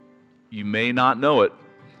You may not know it,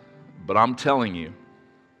 but I'm telling you,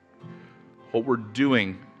 what we're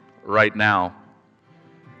doing right now,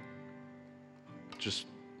 just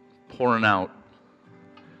pouring out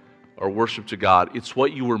our worship to God, it's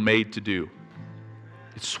what you were made to do.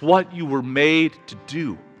 It's what you were made to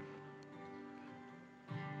do.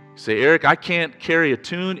 You say, Eric, I can't carry a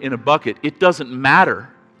tune in a bucket. It doesn't matter.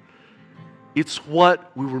 It's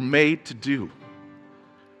what we were made to do.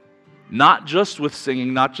 Not just with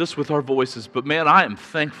singing, not just with our voices, but man, I am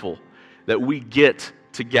thankful that we get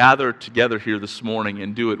to gather together here this morning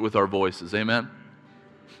and do it with our voices. Amen?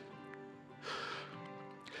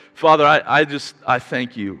 Father, I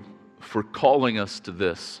thank you for calling us to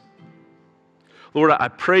this. Lord, I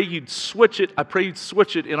pray you'd switch it. I pray you'd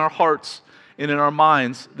switch it in our hearts and in our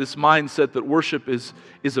minds, this mindset that worship is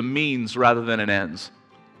a means rather than an ends.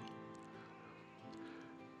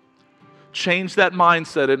 Change that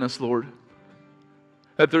mindset in us, Lord.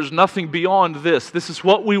 That there's nothing beyond this. This is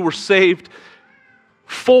what we were saved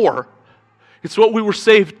for. It's what we were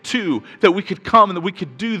saved to, that we could come and that we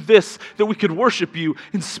could do this, that we could worship you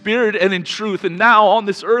in spirit and in truth. And now on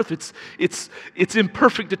this earth, it's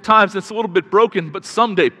imperfect at times, it's a little bit broken, but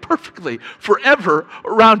someday perfectly, forever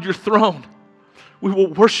around your throne, we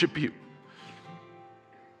will worship you.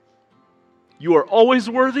 You are always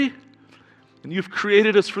worthy, and you've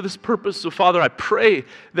created us for this purpose. So Father, I pray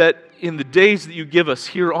that in the days that you give us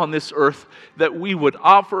here on this earth, that we would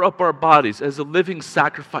offer up our bodies as a living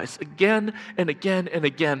sacrifice again and again and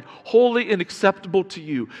again, holy and acceptable to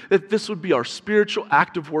you, that this would be our spiritual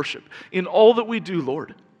act of worship in all that we do,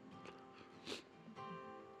 Lord.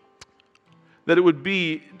 That it would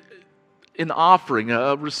be an offering,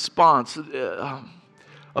 a response, a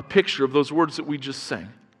picture of those words that we just sang.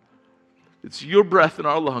 It's your breath in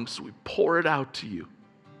our lungs, so we pour it out to you.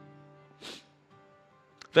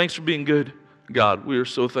 Thanks for being good, God. We are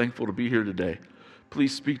so thankful to be here today.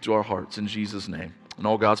 Please speak to our hearts in Jesus' name. And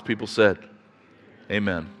all God's people said,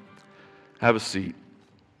 amen. Have a seat.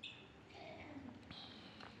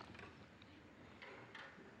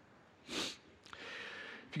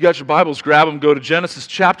 If you got your Bibles, grab them, go to Genesis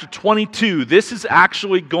chapter 22. This is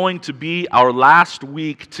actually going to be our last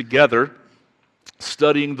week together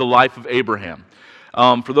studying the life of Abraham.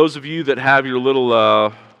 For those of you that have your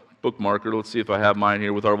little bookmarker, let's see if I have mine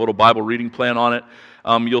here with our little Bible reading plan on it,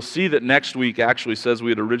 you'll see that next week actually says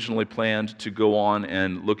we had originally planned to go on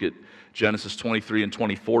and look at Genesis 23 and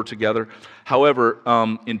 24 together. However,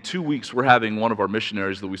 in 2 weeks, we're having one of our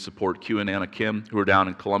missionaries that we support, Q and Anna Kim, who are down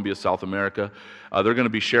in Colombia, South America. They're going to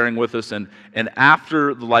be sharing with us. And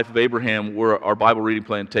after the life of Abraham, where our Bible reading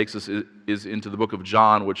plan takes us is into the book of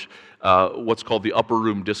John, which what's called the Upper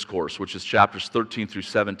Room Discourse, which is chapters 13 through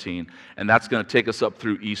 17. And that's going to take us up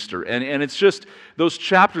through Easter. And it's just, those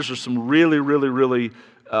chapters are some really, really, really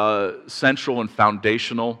central and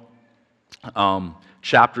foundational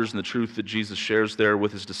chapters in the truth that Jesus shares there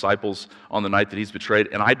with his disciples on the night that he's betrayed,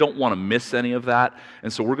 and I don't want to miss any of that,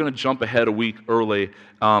 and so we're going to jump ahead a week early,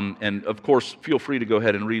 and of course, feel free to go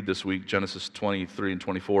ahead and read this week, Genesis 23 and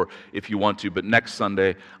 24, if you want to, but next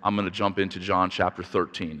Sunday, I'm going to jump into John chapter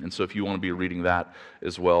 13, and so if you want to be reading that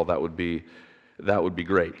as well, that would be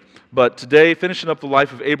great. But today, finishing up the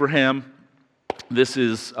life of Abraham, this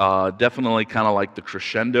is definitely kind of like the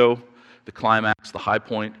crescendo, the climax, the high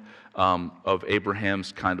point of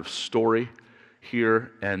Abraham's kind of story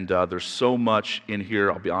here, and there's so much in here.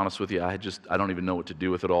 I'll be honest with you, I don't even know what to do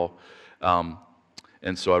with it all,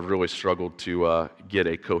 and so I've really struggled to get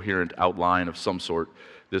a coherent outline of some sort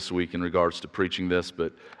this week in regards to preaching this,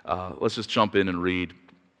 but let's just jump in and read,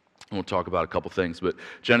 and we'll talk about a couple things. But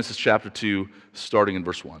Genesis chapter 2, starting in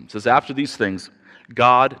verse 1, it says, "After these things,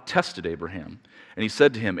 God tested Abraham, and he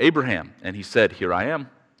said to him, 'Abraham,' and he said, 'Here I am.'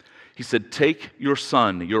 He said, 'Take your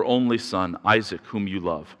son, your only son, Isaac, whom you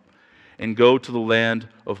love, and go to the land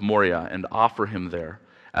of Moriah and offer him there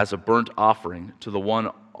as a burnt offering to the one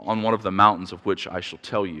on one of the mountains of which I shall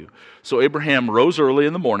tell you.' So Abraham rose early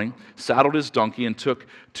in the morning, saddled his donkey, and took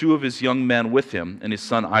 2 of his young men with him and his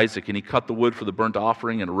son Isaac, and he cut the wood for the burnt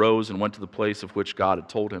offering and arose and went to the place of which God had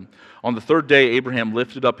told him. On the 3rd day, Abraham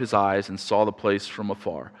lifted up his eyes and saw the place from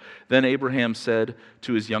afar. Then Abraham said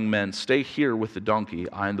to his young men, 'Stay here with the donkey.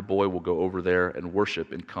 I and the boy will go over there and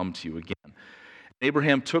worship and come to you again.'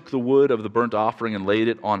 Abraham took the wood of the burnt offering and laid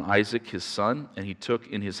it on Isaac his son, and he took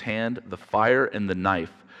in his hand the fire and the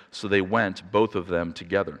knife. So they went, both of them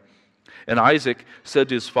together. And Isaac said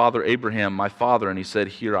to his father Abraham, 'My father,' and he said,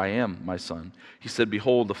 'Here I am, my son.' He said,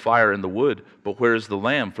 'Behold, the fire and the wood, but where is the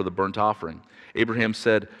lamb for the burnt offering?' Abraham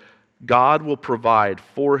said, 'God will provide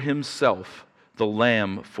for himself the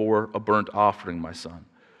lamb for a burnt offering, my son.'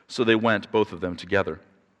 So they went, both of them together.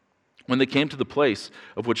 When they came to the place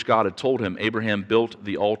of which God had told him, Abraham built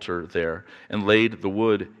the altar there and laid the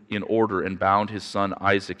wood in order and bound his son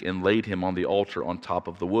Isaac and laid him on the altar on top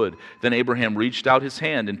of the wood. Then Abraham reached out his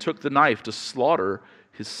hand and took the knife to slaughter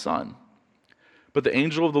his son. But the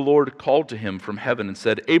angel of the Lord called to him from heaven and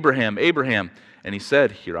said, Abraham, Abraham. And he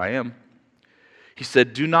said, Here I am. He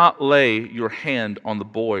said, Do not lay your hand on the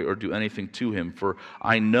boy or do anything to him, for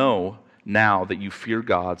I know now that you fear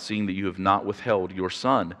God, seeing that you have not withheld your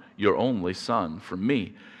son, your only son, from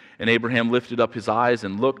me. And Abraham lifted up his eyes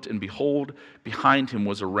and looked, and behold, behind him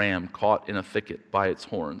was a ram caught in a thicket by its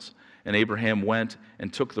horns. And Abraham went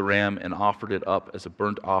and took the ram and offered it up as a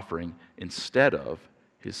burnt offering instead of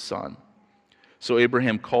his son. So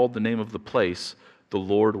Abraham called the name of the place, The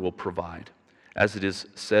Lord Will Provide. As it is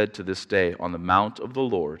said to this day, On the mount of the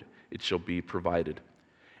Lord it shall be provided.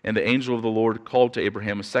 And the angel of the Lord called to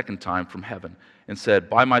Abraham a second time from heaven and said,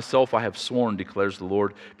 By myself I have sworn, declares the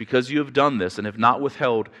Lord, because you have done this and have not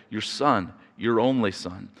withheld your son, your only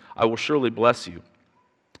son. I will surely bless you,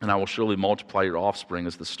 and I will surely multiply your offspring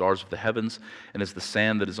as the stars of the heavens and as the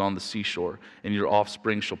sand that is on the seashore. And your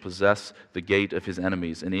offspring shall possess the gate of his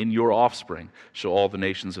enemies. And in your offspring shall all the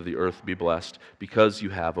nations of the earth be blessed, because you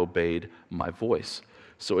have obeyed my voice.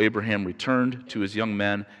 So Abraham returned to his young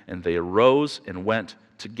men, and they arose and went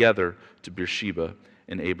together to Beersheba,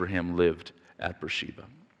 and Abraham lived at Beersheba.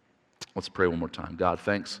 Let's pray one more time. God,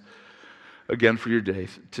 thanks again for your day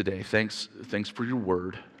today. Thanks for your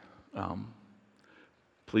word.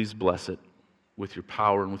 Please bless it with your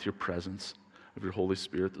power and with your presence of your Holy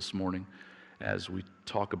Spirit this morning as we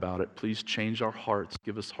talk about it. Please change our hearts.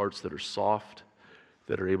 Give us hearts that are soft,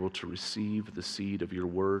 that are able to receive the seed of your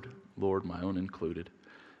word, Lord, my own included,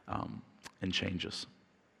 and change us.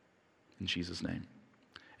 In Jesus' name.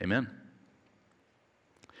 Amen.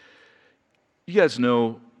 You guys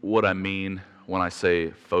know what I mean when I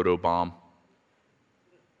say photobomb?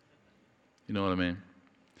 You know what I mean?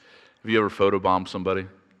 Have you ever photobombed somebody?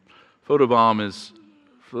 Photobomb is,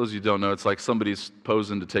 for those of you who don't know, it's like somebody's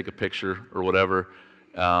posing to take a picture or whatever,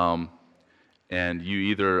 and you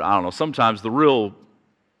either, I don't know, sometimes the real,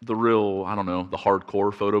 I don't know, the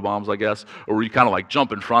hardcore photobombs, I guess, or where you kind of like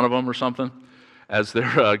jump in front of them or something as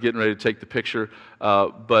they're getting ready to take the picture.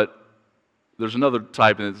 But there's another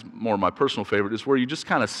type, and it's more my personal favorite, is where you just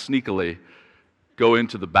kind of sneakily go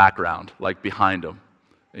into the background, like behind them,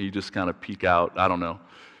 and you just kind of peek out, I don't know,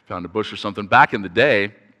 found a bush or something. Back in the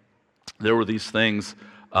day, there were these things,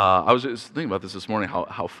 I was just thinking about this morning,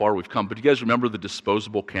 how far we've come, but do you guys remember the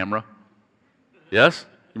disposable camera? Yes?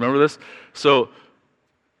 You remember this? So,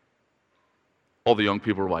 all the young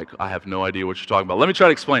people were like, I have no idea what you're talking about. Let me try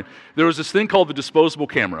to explain. There was this thing called the disposable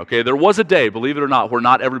camera, okay? There was a day, believe it or not, where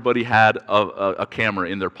not everybody had a camera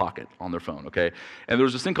in their pocket on their phone, okay? And there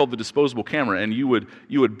was this thing called the disposable camera, and you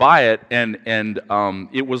would buy it, and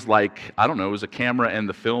it was like, I don't know, it was a camera and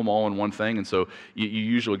the film all in one thing, and so you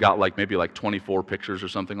usually got maybe 24 pictures or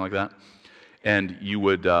something like that. And you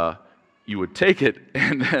would take it,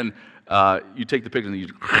 and then you take the picture, and you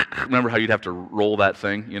remember how you'd have to roll that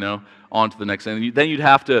thing, onto the next thing. Then you'd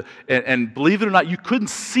have to, and believe it or not, you couldn't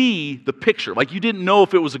see the picture. Like, you didn't know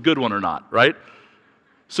if it was a good one or not, right?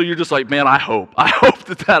 So you're just like, man, I hope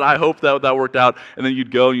that worked out. And then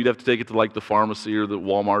you'd go, and you'd have to take it to the pharmacy or the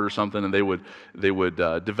Walmart or something, and they would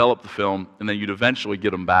develop the film, and then you'd eventually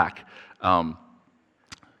get them back. Do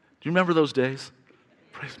you remember those days?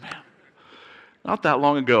 Praise man. Not that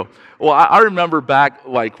long ago. Well, I remember back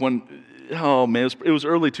when, oh man, it was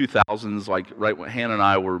early 2000s, right when Hannah and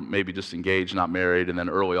I were maybe just engaged, not married, and then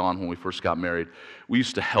early on when we first got married, we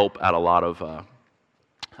used to help at a lot of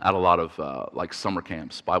summer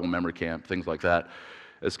camps, Bible memory camp, things like that,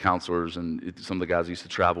 as counselors, and some of the guys I used to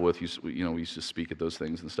travel with, we used to speak at those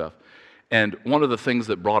things and stuff. And one of the things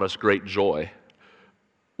that brought us great joy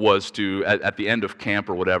was to, at the end of camp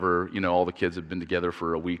or whatever, all the kids had been together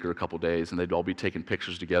for a week or a couple days, and they'd all be taking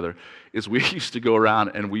pictures together, is we used to go around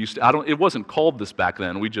and it wasn't called this back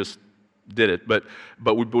then, we just did it, but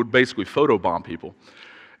we would basically photobomb people.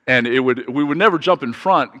 And we would never jump in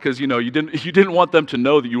front, because, you didn't want them to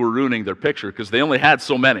know that you were ruining their picture, because they only had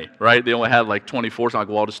so many, right? They only had 24, so I'm like,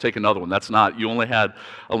 well, I'll just take another one. That's not, you only had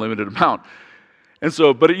a limited amount. And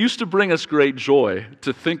so, but it used to bring us great joy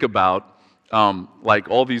to think about,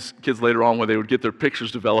 all these kids later on, when they would get their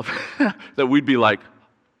pictures developed, that we'd be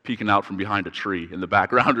peeking out from behind a tree in the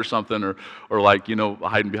background or something, or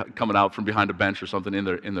hiding coming out from behind a bench or something in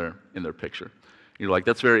their picture. You're like,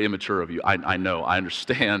 that's very immature of you. I know, I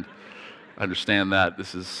understand that.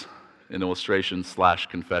 This is an illustration /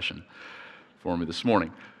 confession for me this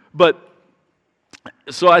morning. But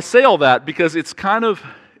so I say all that because it's kind of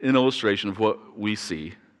an illustration of what we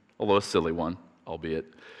see although a silly one, albeit,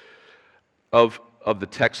 of the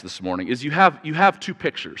text this morning, is you have two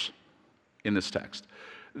pictures in this text.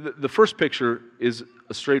 The first picture is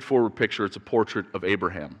a straightforward picture. It's a portrait of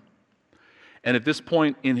Abraham. And at this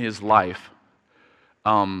point in his life,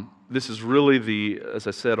 this is really as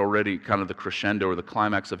I said already, kind of the crescendo or the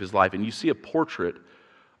climax of his life. And you see a portrait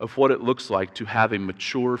of what it looks like to have a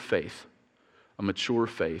mature faith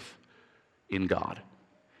in God.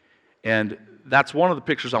 And that's one of the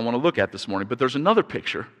pictures I want to look at this morning. But there's another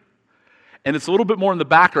picture, and it's a little bit more in the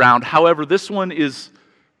background. However, this one is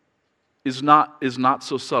not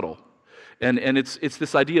so subtle. And it's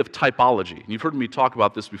this idea of typology. And you've heard me talk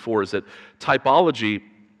about this before, is that typology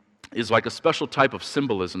is like a special type of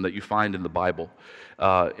symbolism that you find in the Bible.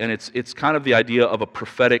 And it's kind of the idea of a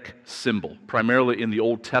prophetic symbol, primarily in the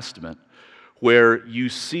Old Testament, where you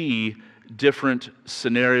see different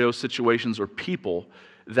scenarios, situations, or people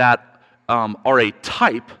that are a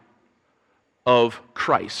type of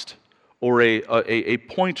Christ, or a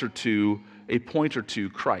pointer to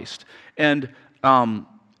Christ. And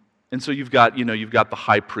so you've got the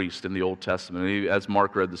high priest in the Old Testament. As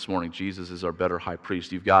Mark read this morning, Jesus is our better high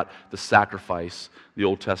priest. You've got the sacrifice, the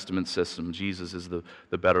Old Testament system. Jesus is the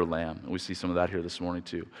better lamb. And we see some of that here this morning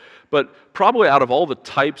too. But probably out of all the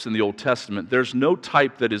types in the Old Testament, there's no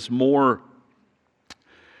type that is more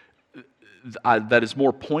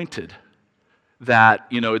pointed. That,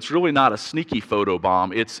 it's really not a sneaky photo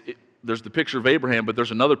bomb. There's the picture of Abraham, but there's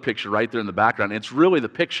another picture right there in the background. It's really the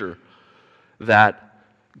picture that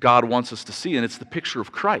God wants us to see, and it's the picture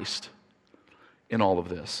of Christ in all of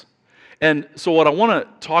this. And so what I want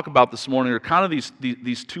to talk about this morning are kind of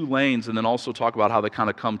these two lanes, and then also talk about how they kind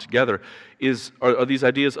of come together, are these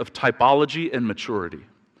ideas of typology and maturity.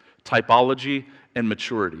 Typology and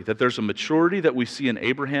maturity. That there's a maturity that we see in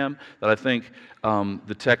Abraham that I think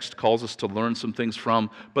the text calls us to learn some things from,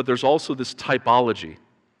 but there's also this typology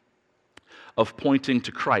of pointing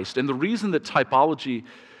to Christ. And the reason that typology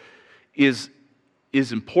is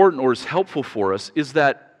important or is helpful for us is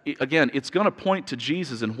that, again, it's going to point to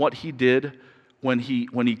Jesus and what he did when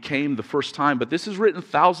he came the first time, but this is written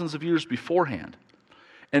thousands of years beforehand.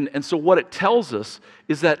 And so what it tells us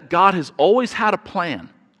is that God has always had a plan.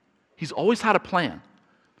 He's always had a plan.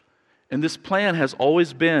 And this plan has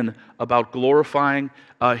always been about glorifying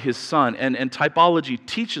his Son. And typology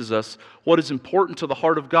teaches us what is important to the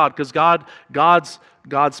heart of God, because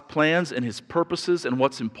God's plans and his purposes and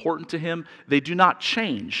what's important to him, they do not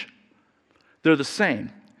change. They're the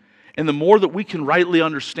same. And the more that we can rightly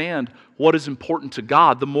understand what is important to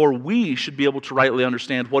God, the more we should be able to rightly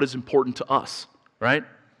understand what is important to us, right?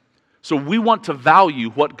 So we want to value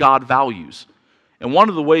what God values. And one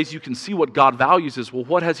of the ways you can see what God values is, well,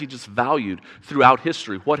 what has he just valued throughout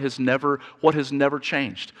history? What has never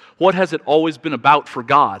changed? What has it always been about for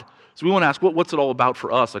God? So we want to ask, what's it all about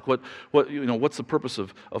for us? Like what's the purpose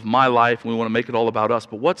of my life? And we want to make it all about us.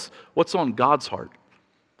 But what's on God's heart?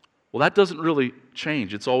 Well, that doesn't really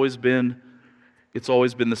change. It's always been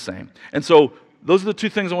the same. And so those are the two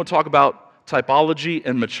things I want to talk about: typology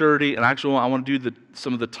and maturity. And actually, I want to do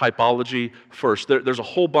some of the typology first. There's a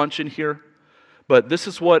whole bunch in here. But this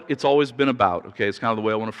is what it's always been about, okay? It's kind of the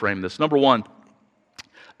way I want to frame this. Number one,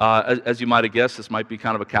 as you might have guessed, this might be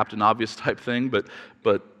kind of a Captain Obvious type thing, but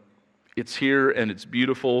it's here and it's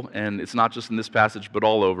beautiful, and it's not just in this passage, but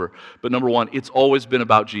all over. But number one, it's always been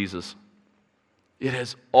about Jesus. It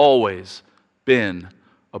has always been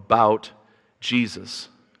about Jesus.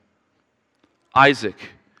 Isaac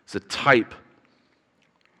is a type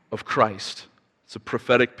of Christ. It's a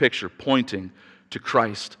prophetic picture pointing to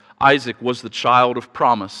Christ. Isaac was the child of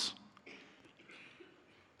promise.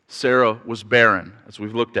 Sarah was barren, as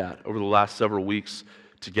we've looked at over the last several weeks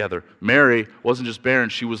together. Mary wasn't just barren,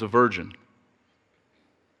 she was a virgin.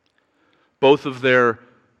 Both of their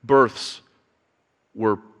births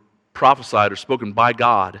were prophesied or spoken by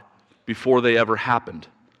God before they ever happened.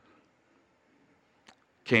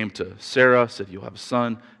 Came to Sarah, said, "You'll have a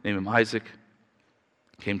son, name him Isaac."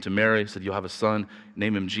 Came to Mary, said, "You'll have a son,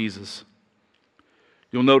 name him Jesus."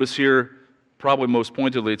 You'll notice here, probably most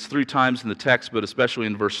pointedly, it's 3 times in the text, but especially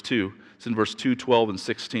in verse 2. It's in verse 2, 12, and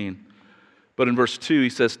 16. But in verse 2, he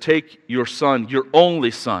says, "Take your son, your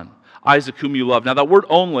only son, Isaac, whom you love." Now that word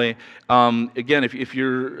 "only," again, if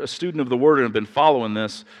you're a student of the Word and have been following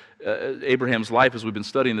this, Abraham's life as we've been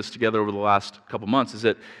studying this together over the last couple months,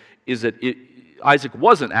 is that Isaac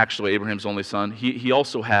wasn't actually Abraham's only son. He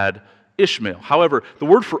also had Ishmael. However, the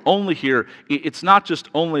word for "only" here, it's not just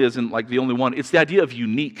only as in like the only one. It's the idea of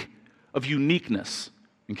uniqueness.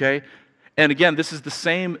 Okay? And again, this is the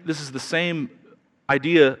same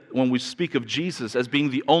idea when we speak of Jesus as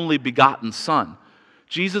being the only begotten Son.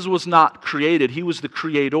 Jesus was not created. He was the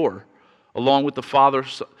creator, along with the Father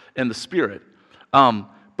and the Spirit.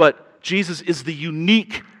 But Jesus is the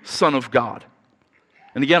unique Son of God.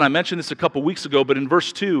 And again, I mentioned this a couple weeks ago, but in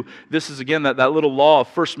verse 2, this is again that little law of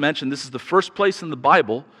first mention. This is the first place in the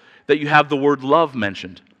Bible that you have the word love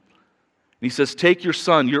mentioned. And he says, take your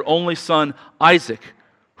son, your only son, Isaac,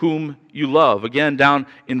 whom you love. Again, down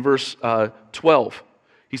in verse 12.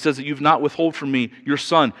 He says that you've not withheld from me your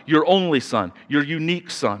son, your only son, your unique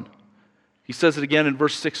son. He says it again in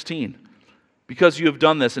verse 16. Because you have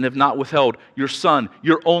done this and have not withheld your son,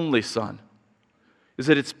 your only son. Is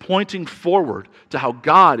that it's pointing forward to how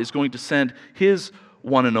God is going to send His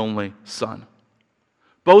one and only Son.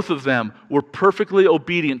 Both of them were perfectly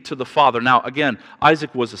obedient to the Father. Now, again,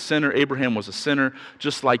 Isaac was a sinner, Abraham was a sinner,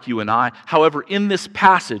 just like you and I. However, in this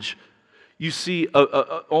passage, you see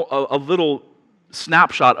a little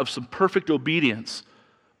snapshot of some perfect obedience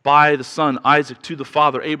by the son Isaac to the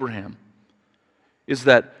father Abraham. Is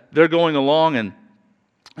that they're going along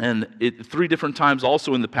and three different times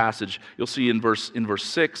also in the passage, you'll see in verse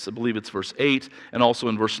 6, I believe it's verse 8, and also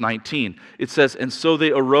in verse 19. It says, and so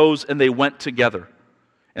they arose and they went together.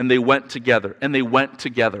 And they went together. And they went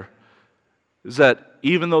together. Is that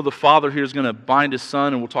even though the father here is going to bind his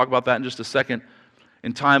son, and we'll talk about that in just a second,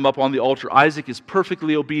 and tie him up on the altar, Isaac is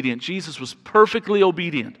perfectly obedient. Jesus was perfectly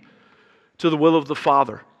obedient to the will of the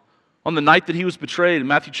Father. On the night that he was betrayed, in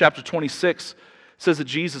Matthew chapter 26, says that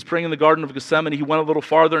Jesus, praying in the Garden of Gethsemane, he went a little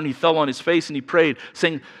farther and he fell on his face and he prayed,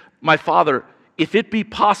 saying, my Father, if it be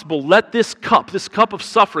possible, let this cup of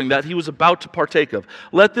suffering that he was about to partake of,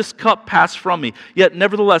 let this cup pass from me. Yet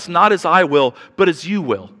nevertheless, not as I will, but as you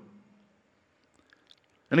will.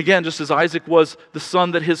 And again, just as Isaac was the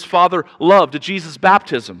son that his father loved at Jesus'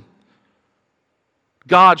 baptism,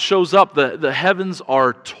 God shows up, the heavens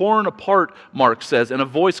are torn apart, Mark says, and a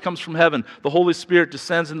voice comes from heaven. The Holy Spirit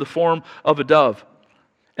descends in the form of a dove.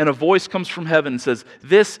 And a voice comes from heaven and says,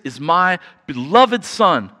 this is my beloved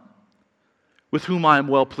Son, with whom I am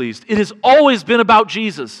well pleased. It has always been about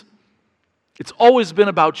Jesus. It's always been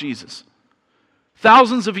about Jesus.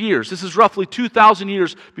 Thousands of years, this is roughly 2,000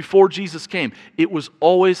 years before Jesus came. It was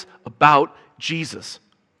always about Jesus.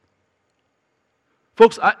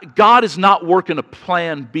 Folks, God is not working a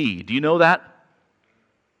plan B. Do you know that?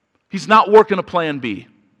 He's not working a plan B.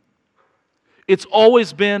 It's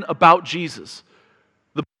always been about Jesus.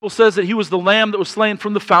 The Bible says that He was the Lamb that was slain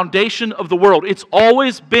from the foundation of the world. It's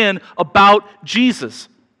always been about Jesus.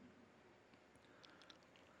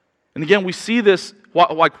 And again, we see this,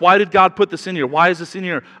 why did God put this in here? Why is this in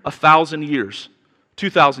here 1,000 years?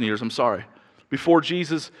 2,000 years, I'm sorry. Before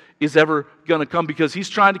Jesus is ever going to come, because He's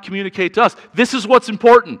trying to communicate to us. This is what's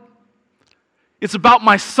important. It's about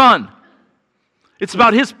my Son. It's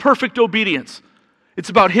about His perfect obedience. It's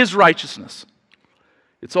about His righteousness.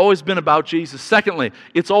 It's always been about Jesus. Secondly,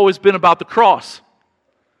 it's always been about the cross.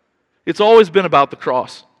 It's always been about the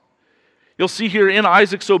cross. You'll see here in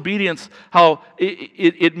Isaac's obedience how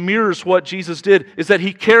it mirrors what Jesus did, is that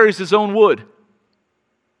He carries His own wood.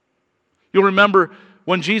 You'll remember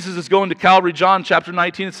when Jesus is going to Calvary, John chapter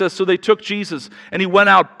 19, it says, so they took Jesus and He went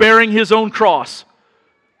out bearing His own cross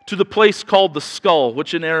to the place called the skull,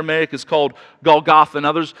 which in Aramaic is called Golgotha.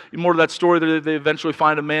 Now there's more to that story. They eventually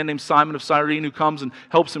find a man named Simon of Cyrene who comes and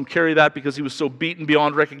helps him carry that because he was so beaten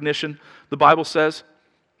beyond recognition, the Bible says.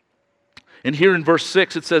 And here in verse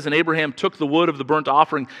 6 it says, and Abraham took the wood of the burnt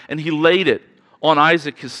offering and he laid it on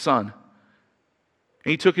Isaac his son.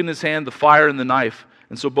 And he took in his hand the fire and the knife.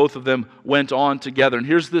 And so both of them went on together. And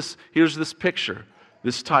here's this picture,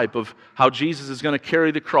 this type of how Jesus is going to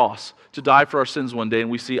carry the cross to die for our sins one day. And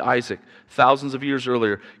we see Isaac, thousands of years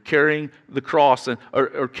earlier, carrying the cross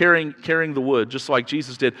or carrying the wood, just like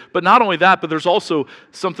Jesus did. But not only that, but there's also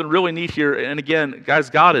something really neat here. And again, guys,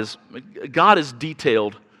 God is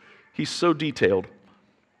detailed. He's so detailed.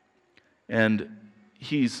 And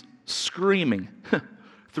He's screaming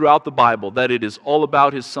throughout the Bible that it is all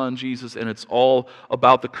about His Son Jesus and it's all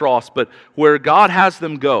about the cross. But where God has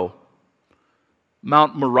them go,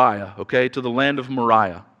 Mount Moriah, okay, to the land of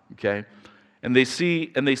Moriah, okay, and they see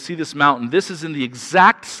this mountain. This is in the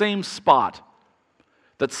exact same spot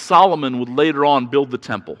that Solomon would later on build the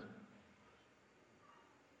temple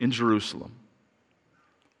in Jerusalem.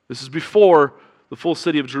 This is before the full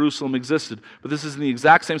city of Jerusalem existed, but this is in the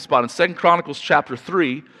exact same spot. In 2 Chronicles chapter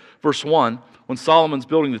 3, verse 1, when Solomon's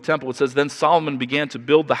building the temple, it says, then Solomon began to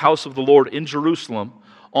build the house of the Lord in Jerusalem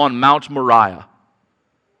on Mount Moriah,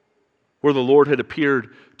 where the Lord had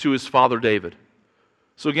appeared to his father David.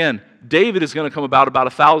 So again, David is going to come about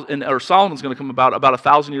 1,000, or Solomon's going to come about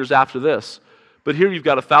 1,000 years after this. But here you've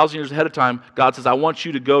got 1,000 years ahead of time. God says, I want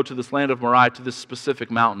you to go to this land of Moriah, to this specific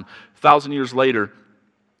mountain. 1,000 years later,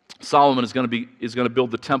 Solomon is going to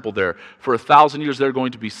build the temple there. For 1,000 years, there are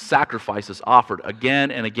going to be sacrifices offered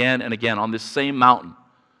again and again and again on this same mountain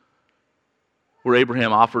where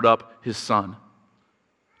Abraham offered up his son.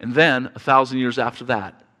 And then, 1,000 years after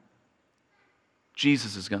that,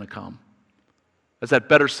 Jesus is going to come as that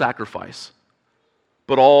better sacrifice,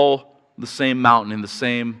 but all the same mountain in the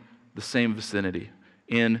same vicinity,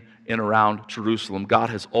 in and around Jerusalem. God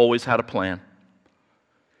has always had a plan.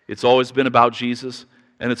 It's always been about Jesus,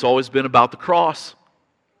 and it's always been about the cross.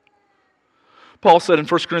 Paul said in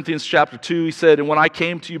 1 Corinthians chapter 2, he said, and when I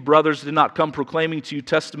came to you, brothers, did not come proclaiming to you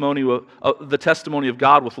the testimony of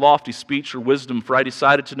God with lofty speech or wisdom, for I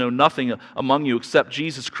decided to know nothing among you except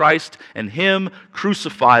Jesus Christ and Him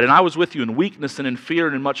crucified. And I was with you in weakness and in fear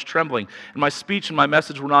and in much trembling. And my speech and my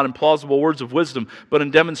message were not in plausible words of wisdom, but in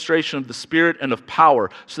demonstration of the Spirit and of power,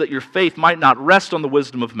 so that your faith might not rest on the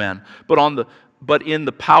wisdom of men, but in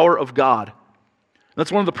the power of God.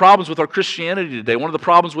 That's one of the problems with our Christianity today, one of the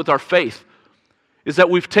problems with our faith, is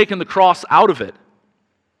that we've taken the cross out of it.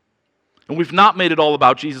 And we've not made it all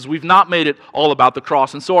about Jesus. We've not made it all about the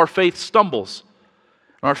cross. And so our faith stumbles.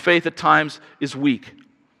 And our faith at times is weak.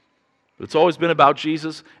 But it's always been about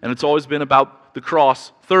Jesus, and it's always been about the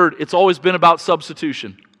cross. Third, it's always been about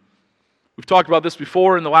substitution. We've talked about this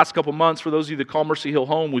before in the last couple months. For those of you that call Mercy Hill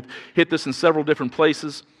home, we've hit this in several different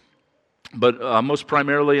places. But most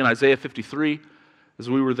primarily in Isaiah 53, as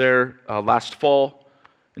we were there last fall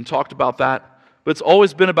and talked about that. But it's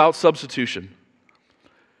always been about substitution.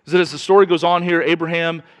 Is that as the story goes on here,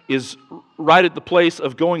 Abraham is right at the place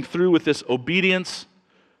of going through with this obedience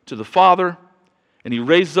to the Father, and he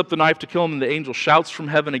raises up the knife to kill him, and the angel shouts from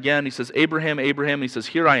heaven again. He says, Abraham, Abraham, and he says,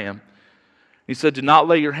 here I am. He said, do not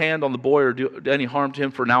lay your hand on the boy or do any harm to him,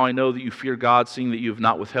 for now I know that you fear God, seeing that you have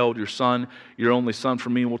not withheld your son, your only son,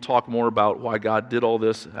 from me. And we'll talk more about why God did all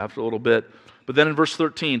this after a little bit. But then in verse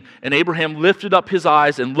 13, and Abraham lifted up his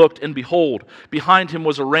eyes and looked, and behold, behind him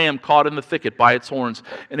was a ram caught in the thicket by its horns.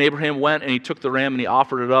 And Abraham went and he took the ram and he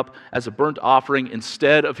offered it up as a burnt offering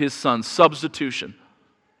instead of his son. Substitution.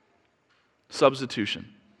 Substitution.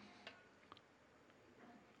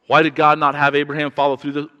 Why did God not have Abraham follow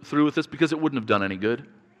through with this? Because it wouldn't have done any good.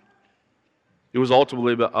 It was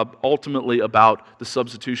ultimately about the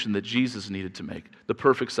substitution that Jesus needed to make, the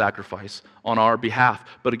perfect sacrifice on our behalf.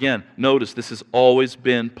 But again, notice this has always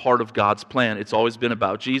been part of God's plan. It's always been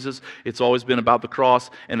about Jesus, it's always been about the cross,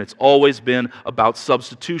 and it's always been about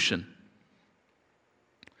substitution.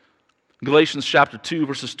 Galatians chapter 2,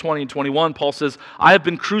 verses 20 and 21, Paul says, I have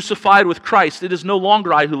been crucified with Christ. It is no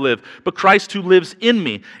longer I who live, but Christ who lives in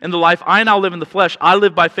me. And the life I now live in the flesh, I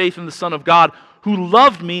live by faith in the Son of God, who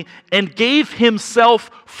loved me and gave himself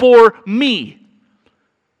for me.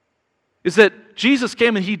 Is that Jesus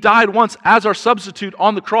came and he died once as our substitute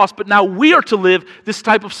on the cross, but now we are to live this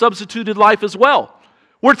type of substituted life as well,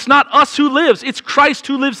 where it's not us who lives, it's Christ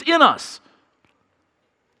who lives in us.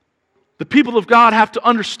 The people of God have to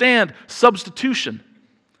understand substitution.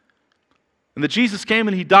 And that Jesus came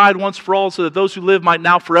and he died once for all so that those who live might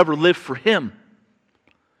now forever live for him.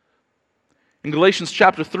 In Galatians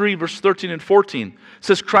chapter 3, verse 13 and 14, it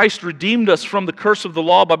says, Christ redeemed us from the curse of the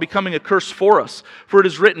law by becoming a curse for us. For it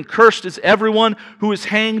is written, cursed is everyone who is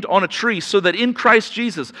hanged on a tree, so that in Christ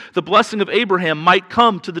Jesus the blessing of Abraham might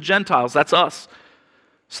come to the Gentiles. That's us.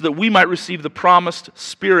 So that we might receive the promised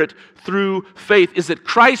Spirit through faith. Is that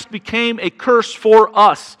Christ became a curse for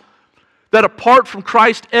us. That apart from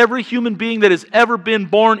Christ, every human being that has ever been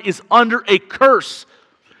born is under a curse.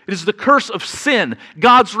 It is the curse of sin.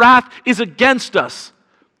 God's wrath is against us.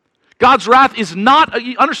 God's wrath is not,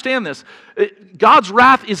 understand this, God's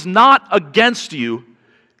wrath is not against you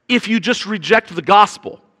if you just reject the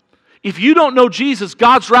gospel. If you don't know Jesus,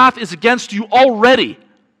 God's wrath is against you already.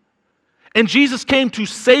 And Jesus came to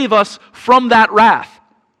save us from that wrath.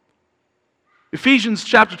 Ephesians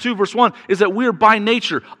chapter 2, verse 1 is that we are by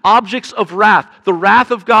nature objects of wrath. The wrath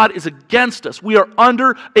of God is against us. We are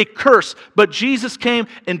under a curse. But Jesus came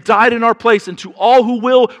and died in our place, and to all who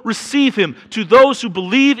will receive him, to those who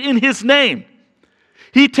believe in his name,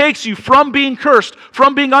 he takes you from being cursed,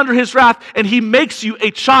 from being under his wrath, and he makes you a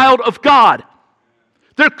child of God.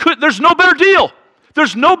 There's no better deal.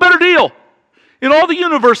 There's no better deal in all the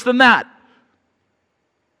universe than that.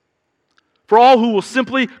 For all who will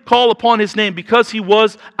simply call upon his name, because he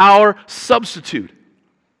was our substitute.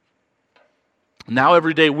 Now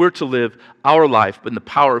every day we're to live our life in the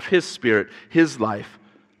power of his Spirit, his life,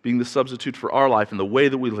 being the substitute for our life and the way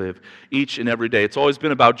that we live each and every day. It's always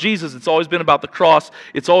been about Jesus. It's always been about the cross.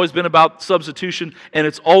 It's always been about substitution. And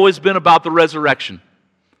it's always been about the resurrection.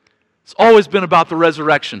 It's always been about the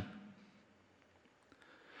resurrection.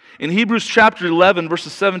 In Hebrews chapter 11,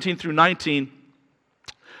 verses 17 through 19,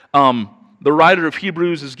 the writer of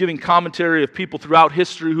Hebrews is giving commentary of people throughout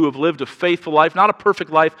history who have lived a faithful life, not a perfect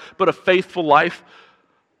life, but a faithful life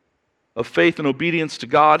of faith and obedience to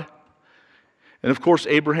God. And of course,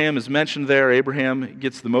 Abraham is mentioned there. Abraham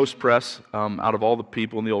gets the most press out of all the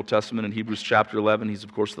people in the Old Testament. In Hebrews chapter 11, he's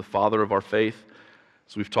of course the father of our faith,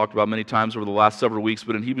 as we've talked about many times over the last several weeks.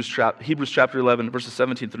 But in Hebrews chapter 11, verses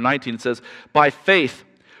 17 through 19, it says, "By faith,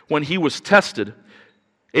 when he was tested,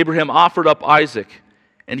 Abraham offered up Isaac.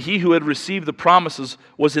 And he who had received the promises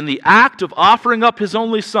was in the act of offering up his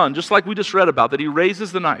only son," just like we just read about, that he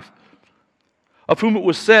raises the knife, "of whom it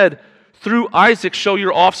was said, through Isaac shall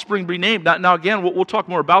your offspring be named." Now again, we'll talk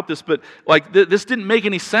more about this, but this didn't make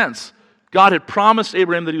any sense. God had promised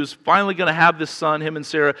Abraham that he was finally going to have this son, him and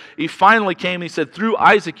Sarah. He finally came and he said, through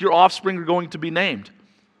Isaac your offspring are going to be named.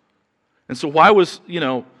 And so why was,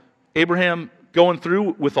 Abraham going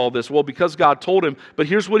through with all this? Well, because God told him, but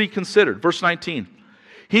here's what he considered. Verse 19.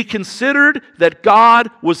 He considered that God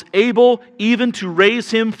was able even to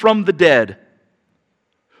raise him from the dead,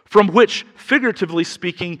 from which, figuratively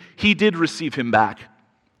speaking, he did receive him back.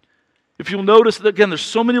 If you'll notice, that again, there's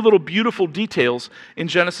so many little beautiful details in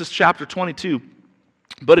Genesis chapter 22.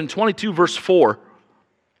 But in 22 verse 4,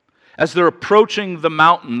 as they're approaching the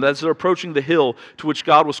mountain, as they're approaching the hill to which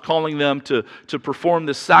God was calling them to perform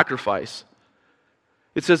this sacrifice,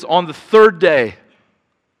 it says, on the third day,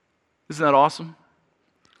 isn't that awesome?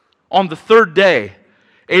 On the third day,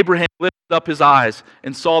 Abraham lifted up his eyes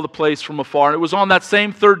and saw the place from afar. And it was on that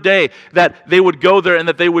same third day that they would go there and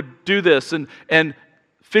that they would do this. And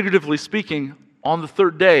figuratively speaking, on the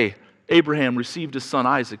third day, Abraham received his son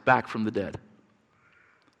Isaac back from the dead.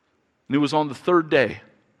 And it was on the third day,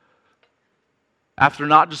 after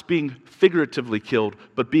not just being figuratively killed,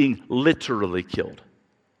 but being literally killed,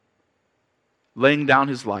 laying down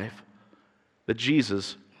his life, that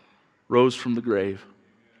Jesus rose from the grave.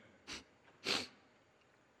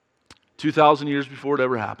 2,000 years before it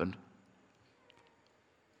ever happened.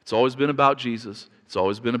 It's always been about Jesus. It's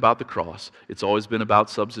always been about the cross. It's always been about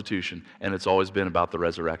substitution. And it's always been about the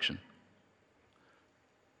resurrection.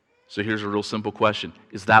 So here's a real simple question.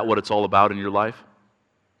 Is that what it's all about in your life?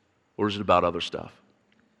 Or is it about other stuff?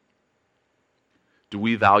 Do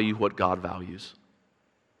we value what God values?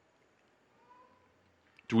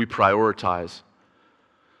 Do we prioritize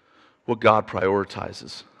what God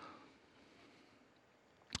prioritizes?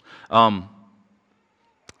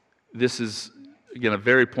 This is, again, a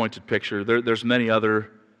very pointed picture. There's many other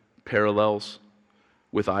parallels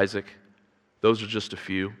with Isaac. Those are just a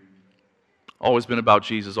few. Always been about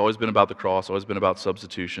Jesus, always been about the cross, always been about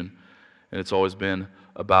substitution, and it's always been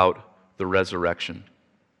about the resurrection.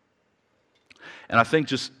 And I think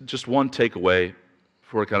just one takeaway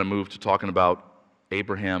before I kind of move to talking about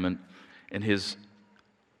Abraham and his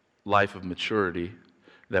life of maturity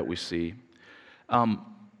that we see.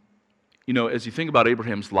 As you think about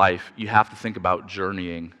Abraham's life, you have to think about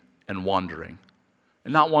journeying and wandering.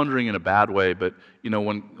 And not wandering in a bad way, but,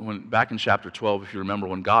 when back in chapter 12, if you remember,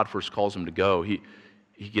 when God first calls him to go, he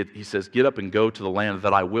says, get up and go to the land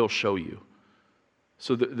that I will show you.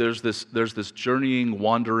 So there's this journeying,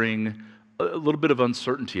 wandering, a little bit of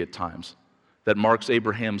uncertainty at times that marks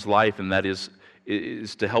Abraham's life, and that is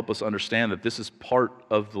to help us understand that this is part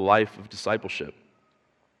of the life of discipleship.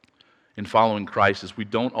 In following Christ, is we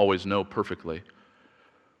don't always know perfectly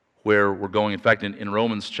where we're going. In fact, in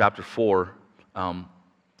Romans chapter 4, I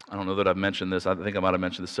don't know that I've mentioned this. I think I might have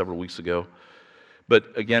mentioned this several weeks ago.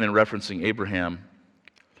 But again, in referencing Abraham,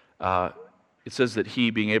 it says that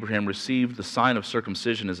he, being Abraham, received the sign of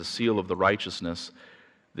circumcision as a seal of the righteousness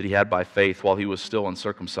that he had by faith while he was still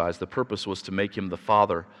uncircumcised. The purpose was to make him the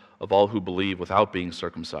father of all who believe without being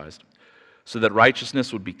circumcised, so that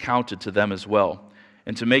righteousness would be counted to them as well,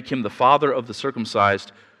 and to make him the father of the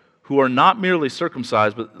circumcised, who are not merely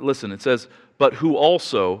circumcised, but listen, it says, but who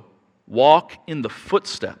also walk in the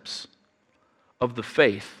footsteps of the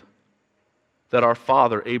faith that our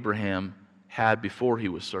father Abraham had before he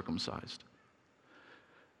was circumcised.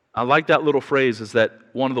 I like that little phrase, is that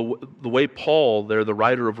one of the way Paul, there, the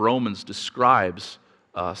writer of Romans, describes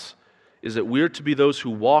us, is that we're to be those who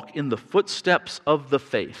walk in the footsteps of the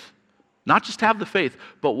faith. Not just have the faith,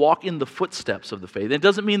 but walk in the footsteps of the faith. And it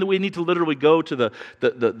doesn't mean that we need to literally go to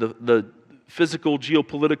the physical,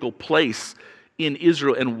 geopolitical place in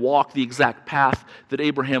Israel and walk the exact path that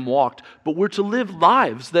Abraham walked, but we're to live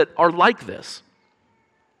lives that are like this.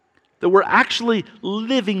 that we're actually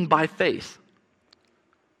living by faith.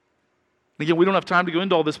 And again, we don't have time to go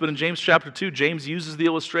into all this, but in James chapter 2, James uses the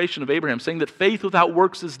illustration of Abraham, saying that faith without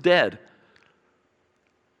works is dead.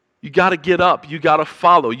 You got to get up, you got to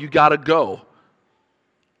follow, you got to go.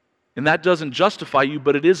 And that doesn't justify you,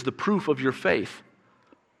 but it is the proof of your faith.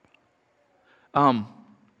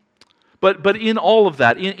 But in all of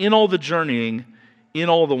that, in all the journeying, in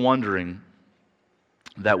all the wondering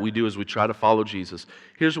that we do as we try to follow Jesus,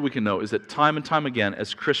 here's what we can know, is that time and time again,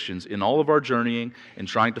 as Christians, in all of our journeying and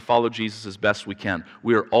trying to follow Jesus as best we can,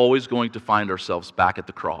 we are always going to find ourselves back at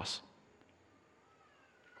the cross.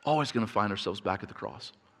 Always going to find ourselves back at the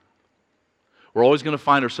cross. We're always going to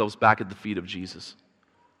find ourselves back at the feet of Jesus.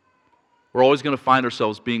 We're always going to find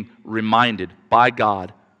ourselves being reminded by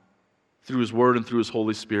God through His Word and through His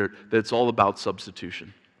Holy Spirit that it's all about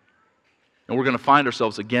substitution. And we're going to find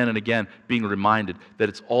ourselves again and again being reminded that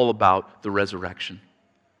it's all about the resurrection.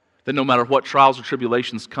 That no matter what trials or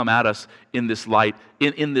tribulations come at us in this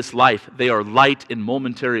life, they are light and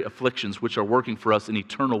momentary afflictions which are working for us an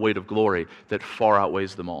eternal weight of glory that far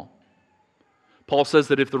outweighs them all. Paul says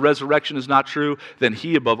that if the resurrection is not true, then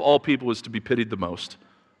he above all people is to be pitied the most.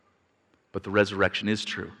 But the resurrection is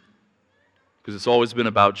true, because it's always been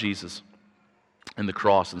about Jesus and the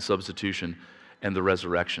cross and substitution and the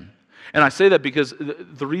resurrection. And I say that because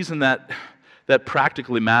the reason that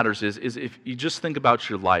practically matters is if you just think about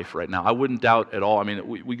your life right now. I wouldn't doubt at all. I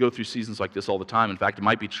mean, we go through seasons like this all the time. In fact, it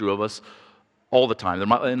might be true of us all the time.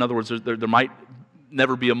 In other words, there might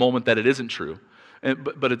never be a moment that it isn't true.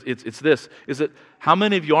 But it's this, is that how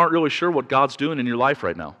many of you aren't really sure what God's doing in your life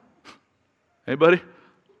right now? Anybody?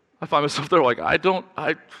 I find myself there like,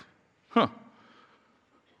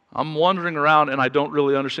 I'm wandering around and I don't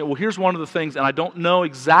really understand. Well, here's one of the things, and I don't know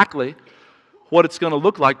exactly what it's going to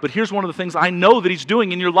look like, but here's one of the things I know that He's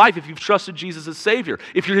doing in your life if you've trusted Jesus as Savior,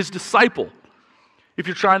 if you're His disciple, if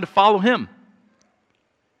you're trying to follow Him.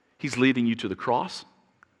 He's leading you to the cross.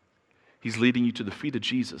 He's leading you to the feet of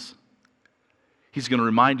Jesus. He's going to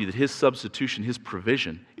remind you that His substitution, His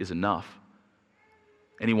provision is enough.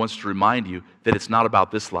 And He wants to remind you that it's not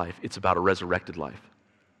about this life, it's about a resurrected life.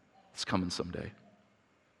 It's coming someday.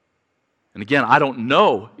 And again, I don't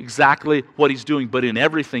know exactly what He's doing, but in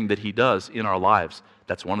everything that He does in our lives,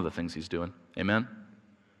 that's one of the things He's doing. Amen?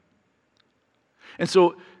 And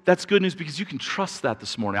so that's good news because you can trust that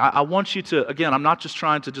this morning. I want you to, again, I'm not just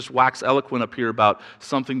trying to just wax eloquent up here about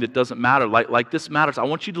something that doesn't matter. Like this matters. I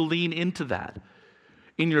want you to lean into that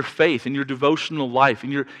in your faith, in your devotional life,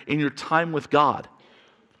 in your time with God.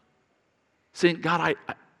 Saying, God, it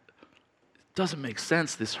doesn't make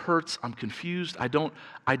sense. This hurts. I'm confused. I don't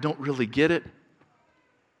really get it.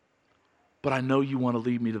 But I know you want to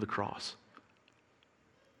lead me to the cross.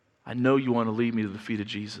 I know you want to lead me to the feet of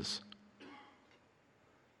Jesus.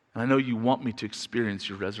 And I know you want me to experience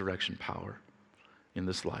your resurrection power in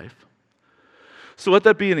this life. So let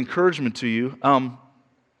that be an encouragement to you.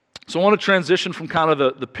 So I want to transition from kind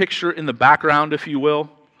of the picture in the background, if you will,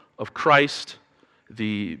 of Christ,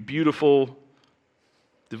 the beautiful,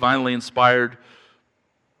 divinely inspired,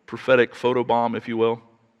 prophetic photobomb, if you will,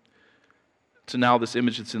 to now this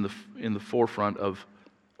image that's in the forefront of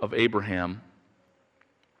Abraham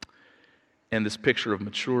and this picture of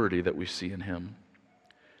maturity that we see in him.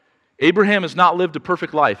 Abraham has not lived a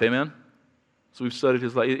perfect life, amen? So we've studied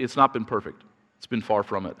his life. It's not been perfect. It's been far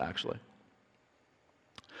from it, actually.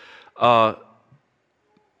 And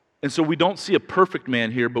so we don't see a perfect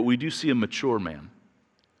man here, but we do see a mature man.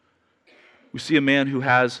 We see a man who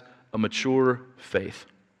has a mature faith.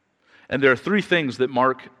 And there are three things that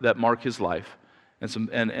mark his life,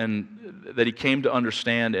 and that he came to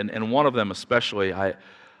understand, and one of them especially, I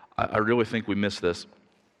really think we miss this.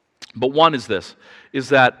 But one is this, is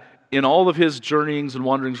that in all of his journeyings and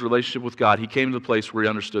wanderings relationship with God, he came to the place where he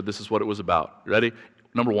understood this is what it was about. Ready?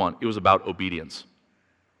 Number one, it was about obedience.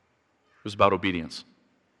 It was about obedience.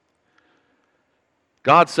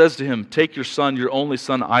 God says to him, "Take your son, your only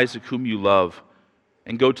son Isaac, whom you love,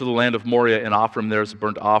 and go to the land of Moriah and offer him there as a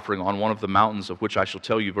burnt offering on one of the mountains of which I shall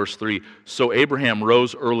tell you." Verse 3, "So Abraham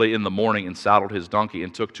rose early in the morning and saddled his donkey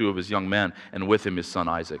and took two of his young men and with him his son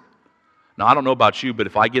Isaac." Now, I don't know about you, but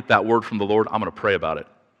if I get that word from the Lord, I'm going to pray about it.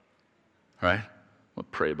 All right? I'm going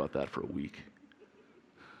to pray about that for a week.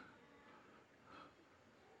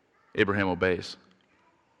 Abraham obeys.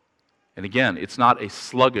 And again, it's not a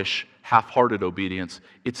sluggish, half-hearted obedience.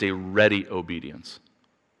 It's a ready obedience.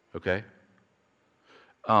 Okay?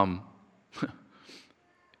 Again,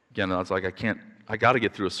 I was like, I got to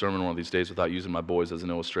get through a sermon one of these days without using my boys as an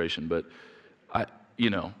illustration, but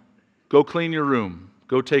go clean your room.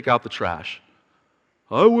 Go take out the trash.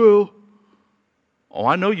 I will. Oh,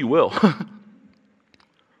 I know you will.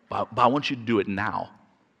 But I want you to do it now,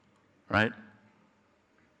 right?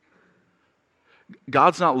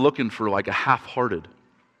 God's not looking for like a half-hearted,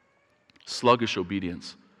 sluggish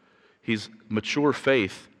obedience. His mature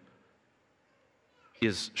faith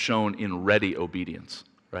is shown in ready obedience,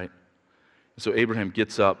 right? So Abraham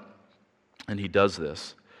gets up and he does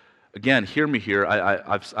this. Again, hear me here.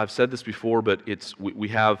 I've said this before, but we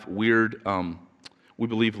have weird, we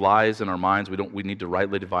believe lies in our minds. We need to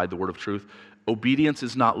rightly divide the word of truth. Obedience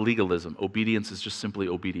is not legalism. Obedience is just simply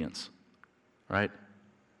obedience, right?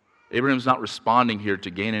 Abraham's not responding here to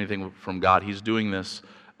gain anything from God. He's doing this,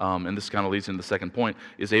 and this kind of leads into the second point,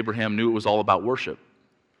 is Abraham knew it was all about worship.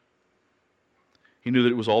 He knew that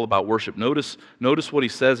it was all about worship. Notice what he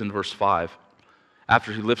says in verse 5.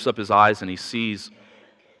 After he lifts up his eyes and he sees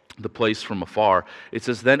the place from afar, it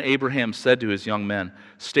says, "Then Abraham said to his young men,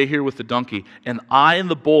 'Stay here with the donkey, and I and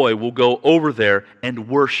the boy will go over there and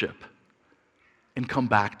worship and come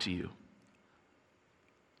back to you.'"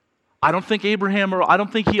 I don't think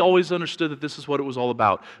he always understood that this is what it was all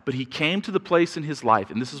about. But he came to the place in his life,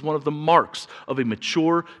 and this is one of the marks of a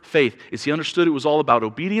mature faith, is he understood it was all about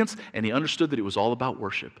obedience, and he understood that it was all about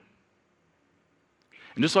worship.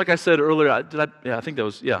 And just like I said earlier, I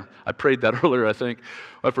prayed that earlier, I think,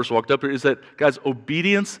 when I first walked up here, is that, guys,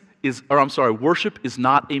 worship is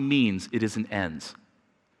not a means, it is an ends.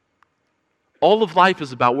 All of life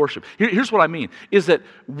is about worship. Here's what I mean, is that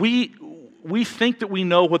we think that we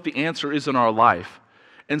know what the answer is in our life.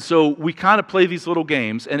 And so we kind of play these little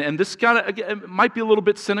games, and this kind of, again, might be a little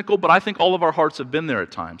bit cynical, but I think all of our hearts have been there at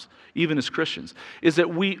times, even as Christians, is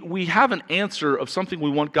that we have an answer of something we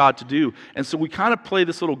want God to do, and so we kind of play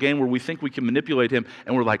this little game where we think we can manipulate Him,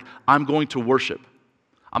 and we're like, I'm going to worship.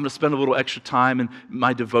 I'm going to spend a little extra time in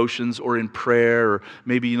my devotions or in prayer, or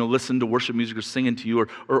maybe listen to worship music or singing to you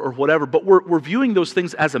or whatever, but we're viewing those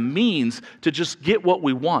things as a means to just get what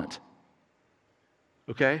we want.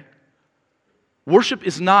 Okay? Worship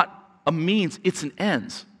is not a means, it's an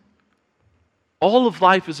ends. All of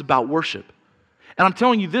life is about worship. And I'm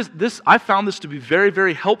telling you, I found this to be very,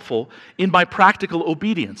 very helpful in my practical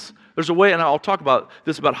obedience. There's a way, and I'll talk about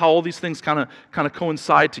this, about how all these things kind of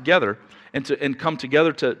coincide together and come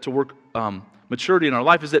together to work maturity in our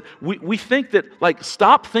life, is that we think that,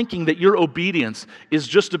 stop thinking that your obedience is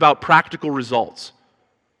just about practical results.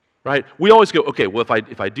 Right? We always go, okay, well,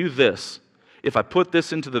 if I do this, if I put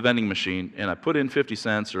this into the vending machine and I put in 50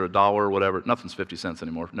 cents or $1 or whatever, nothing's 50 cents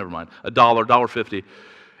anymore, never mind, $1, $1.50,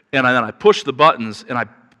 and then I push the buttons and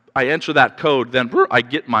I enter that code, then I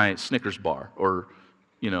get my Snickers bar or,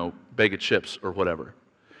 bag of chips or whatever.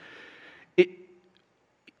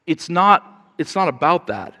 It's not about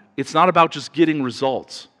that. It's not about just getting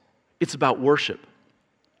results. It's about worship.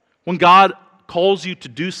 When God calls you to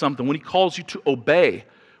do something, when He calls you to obey,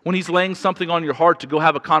 when He's laying something on your heart to go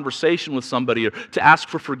have a conversation with somebody, or to ask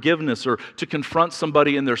for forgiveness, or to confront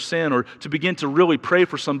somebody in their sin, or to begin to really pray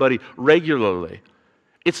for somebody regularly,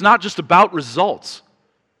 it's not just about results.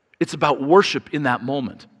 It's about worship in that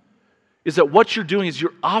moment. Is that what you're doing is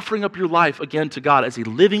you're offering up your life again to God as a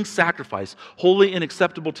living sacrifice, holy and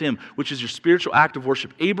acceptable to Him, which is your spiritual act of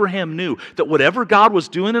worship. Abraham knew that whatever God was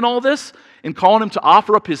doing in all this, in calling him to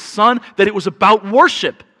offer up his son, that it was about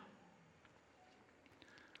worship.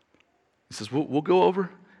 He says, we'll go over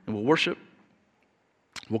and we'll worship.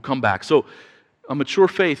 We'll come back. So a mature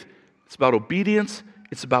faith, it's about obedience,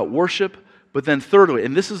 it's about worship, but then thirdly,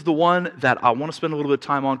 and this is the one that I want to spend a little bit of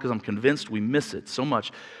time on because I'm convinced we miss it so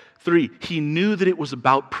much. 3, he knew that it was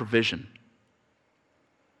about provision.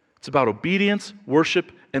 It's about obedience,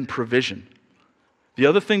 worship, and provision. The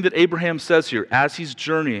other thing that Abraham says here as he's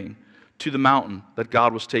journeying to the mountain that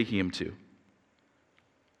God was taking him to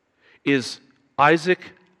is Isaac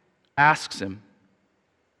asks him,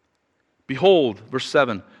 "Behold," verse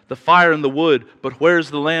 7, "the fire and the wood, but where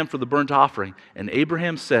is the lamb for the burnt offering?" And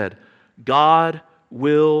Abraham said, "God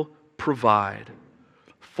will provide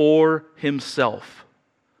for Himself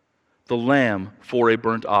the lamb for a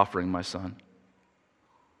burnt offering, my son."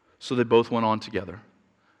 So they both went on together.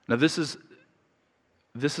 Now this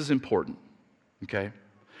is important, okay?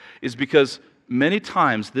 Is because many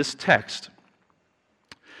times this text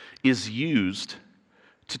is used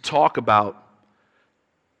to talk about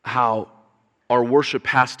how our worship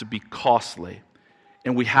has to be costly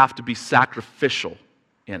and we have to be sacrificial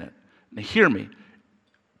in it. Now hear me.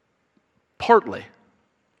 Partly.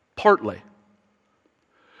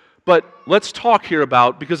 But let's talk here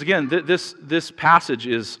about, because again, this passage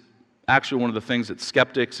is actually one of the things that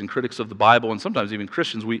skeptics and critics of the Bible, and sometimes even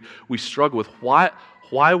Christians, we struggle with.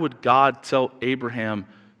 Why would God tell Abraham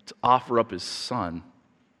to offer up his son?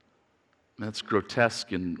 That's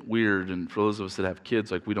grotesque and weird, and for those of us that have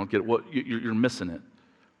kids, like we don't get what you're missing it.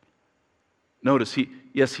 Notice, he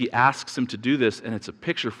asks him to do this, and it's a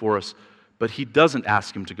picture for us, but he doesn't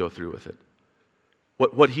ask him to go through with it.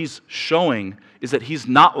 What he's showing is that he's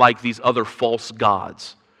not like these other false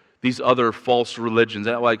gods, these other false religions.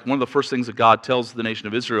 Like one of the first things that God tells the nation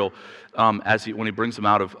of Israel when he brings them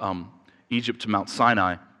out of Egypt to Mount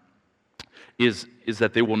Sinai is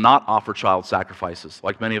that they will not offer child sacrifices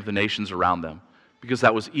like many of the nations around them, because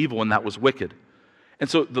that was evil and that was wicked. And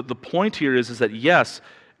so the point here is that yes,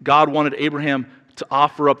 God wanted Abraham to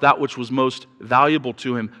offer up that which was most valuable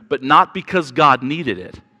to him, but not because God needed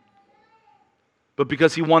it, but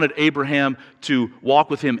because he wanted Abraham to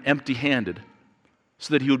walk with him empty-handed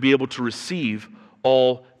so that he would be able to receive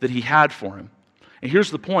all that he had for him. And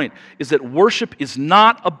here's the point, is that worship is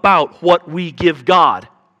not about what we give God,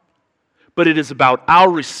 but it is about our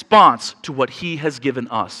response to what he has given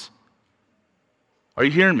us. Are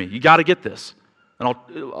you hearing me? You got to get this. And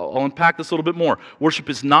I'll unpack this a little bit more. Worship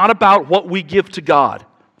is not about what we give to God,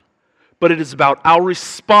 but it is about our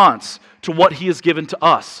response to what he has given to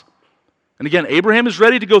us. And again, Abraham is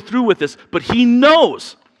ready to go through with this, but he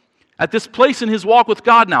knows at this place in his walk with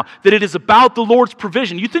God now that it is about the Lord's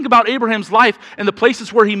provision. You think about Abraham's life and the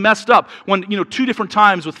places where he messed up. When, 2 different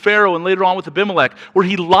times with Pharaoh and later on with Abimelech, where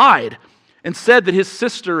he lied and said that his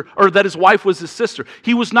sister, or that his wife was his sister.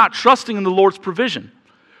 He was not trusting in the Lord's provision.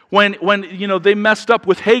 When they messed up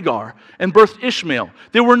with Hagar and birthed Ishmael,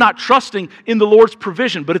 they were not trusting in the Lord's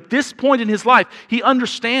provision. But at this point in his life, he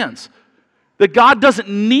understands that God doesn't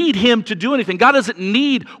need him to do anything. God doesn't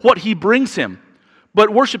need what he brings him. But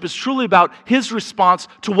worship is truly about his response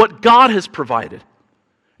to what God has provided.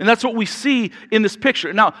 And that's what we see in this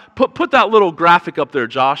picture. Now, put that little graphic up there,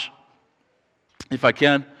 Josh, if I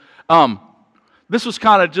can. This was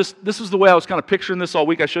the way I was kind of picturing this all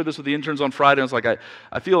week. I shared this with the interns on Friday. I was like,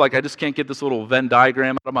 I feel like I just can't get this little Venn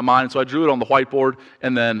diagram out of my mind. So I drew it on the whiteboard.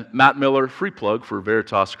 And then Matt Miller, free plug for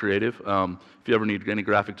Veritas Creative, if you ever need any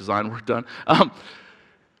graphic design work done.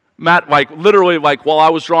 Matt, literally, while I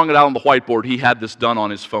was drawing it out on the whiteboard, he had this done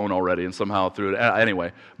on his phone already and somehow threw it.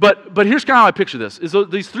 Anyway, but here's kind of how I picture this, is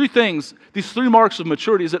these three things, these three marks of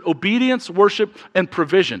maturity, is that obedience, worship, and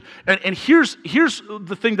provision. And here's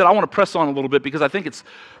the thing that I want to press on a little bit, because I think it's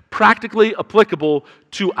practically applicable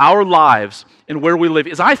to our lives and where we live,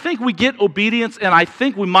 is I think we get obedience, and I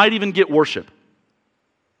think we might even get worship.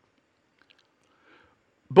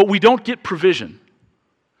 But we don't get provision.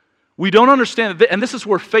 We don't understand, and this is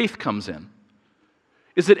where faith comes in,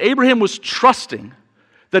 is that Abraham was trusting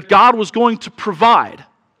that God was going to provide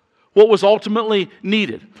what was ultimately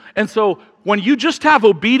needed. And so when you just have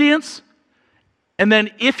obedience, and then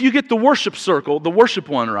if you get the worship circle, the worship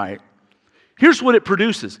one right, here's what it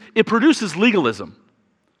produces. It produces legalism.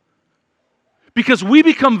 Because we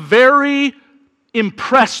become very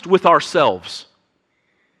impressed with ourselves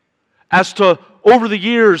as to, over the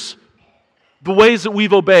years, the ways that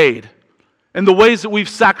we've obeyed and the ways that we've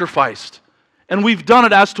sacrificed. And we've done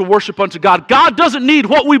it as to worship unto God. God doesn't need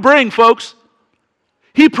what we bring, folks.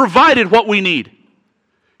 He provided what we need.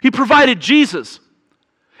 He provided Jesus.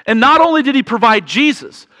 And not only did he provide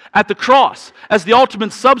Jesus at the cross as the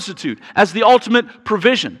ultimate substitute, as the ultimate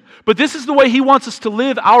provision, but this is the way he wants us to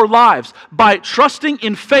live our lives, by trusting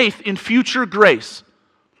in faith in future grace.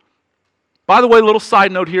 By the way, little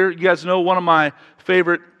side note here, you guys know one of my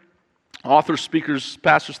favorite authors, speakers,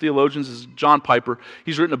 pastors, theologians is John Piper.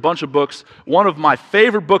 He's written a bunch of books. One of my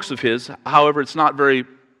favorite books of his, however, it's not very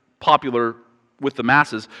popular with the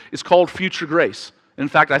masses, is called Future Grace. In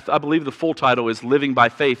fact, I believe the full title is Living by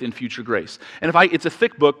Faith in Future Grace. And it's a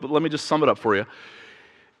thick book, but let me just sum it up for you.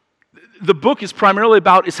 The book is primarily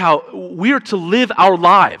about how we are to live our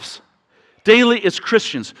lives daily as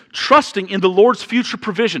Christians, trusting in the Lord's future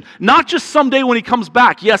provision. Not just someday when he comes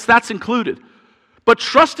back. Yes, that's included. But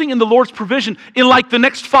trusting in the Lord's provision in the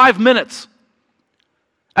next 5 minutes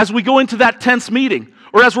as we go into that tense meeting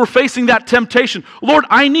or as we're facing that temptation. Lord,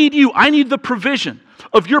 I need you. I need the provision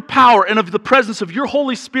of your power and of the presence of your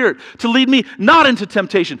Holy Spirit to lead me not into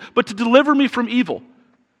temptation, but to deliver me from evil.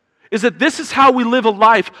 Is that this is how we live a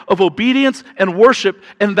life of obedience and worship,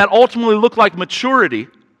 and that ultimately look like maturity,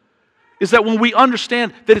 is that when we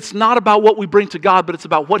understand that it's not about what we bring to God, but it's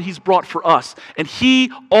about what he's brought for us. And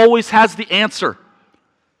he always has the answer.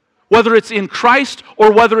 Whether it's in Christ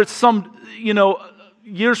or whether it's some,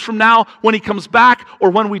 years from now when he comes back, or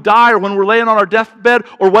when we die, or when we're laying on our deathbed,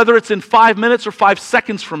 or whether it's in 5 minutes or 5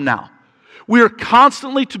 seconds from now. We are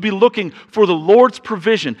constantly to be looking for the Lord's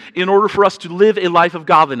provision in order for us to live a life of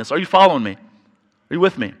godliness. Are you following me? Are you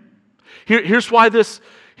with me? Here's why this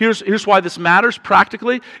Here's why this matters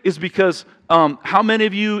practically, is because how many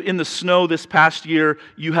of you in the snow this past year,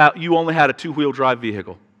 you only had a two-wheel drive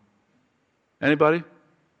vehicle? Anybody?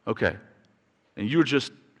 Okay. And you were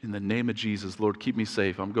just, in the name of Jesus, Lord, keep me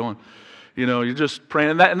safe. I'm going. You're just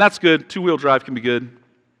praying. And that's good. Two-wheel drive can be good.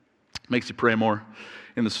 Makes you pray more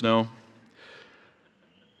in the snow.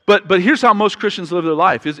 But here's how most Christians live their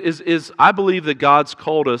life, is I believe that God's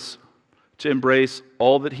called us to embrace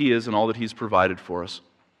all that He is and all that He's provided for us.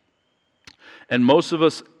 And most of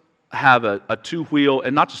us have a two-wheel,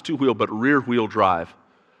 and not just two-wheel, but rear-wheel drive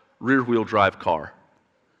car.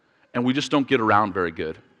 And we just don't get around very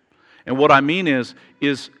good. And what I mean is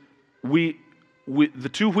we the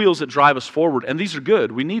two wheels that drive us forward, and these are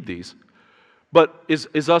good, we need these, but is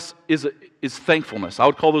thankfulness. I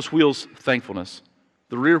would call those wheels thankfulness.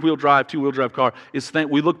 The rear-wheel drive, two-wheel drive car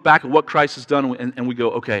we look back at what Christ has done and we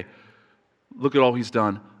go, okay, look at all He's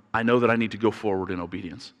done. I know that I need to go forward in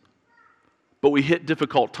obedience. But we hit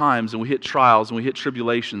difficult times and we hit trials and we hit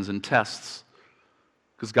tribulations and tests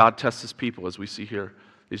because God tests His people, as we see here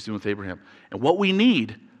He's doing with Abraham. And what we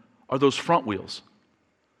need are those front wheels.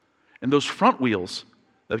 And those front wheels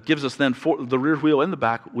that gives us then the rear wheel and the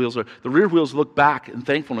back wheels the rear wheels look back in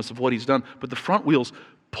thankfulness of what He's done, but the front wheels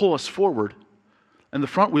pull us forward. And the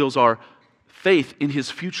front wheels are faith in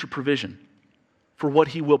His future provision for what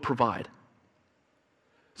He will provide.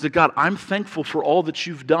 So God, I'm thankful for all that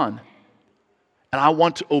You've done, and I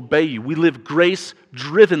want to obey You. We live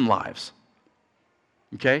grace-driven lives.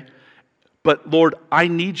 Okay? But Lord, I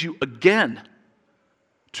need You again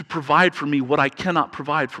to provide for me what I cannot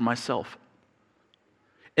provide for myself.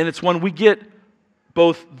 And it's when we get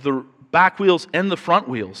both the back wheels and the front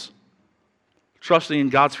wheels, trusting in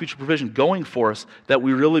God's future provision, going for us, that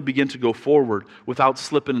we really begin to go forward without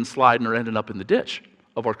slipping and sliding or ending up in the ditch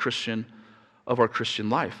of our Christian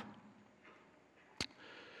life.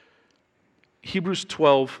 Hebrews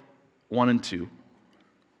 12, 1 and 2.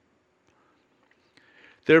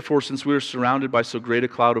 Therefore, since we are surrounded by so great a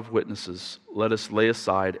cloud of witnesses, let us lay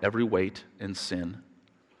aside every weight and sin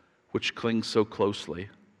which clings so closely,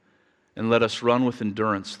 and let us run with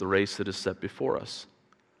endurance the race that is set before us.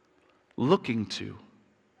 Looking to,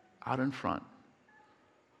 out in front,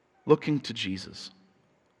 looking to Jesus,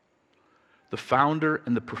 the founder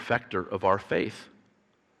and the perfecter of our faith,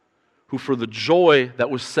 who for the joy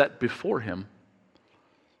that was set before Him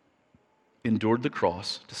endured the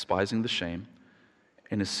cross, despising the shame,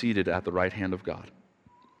 and is seated at the right hand of God.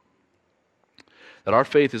 That our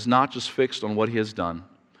faith is not just fixed on what He has done,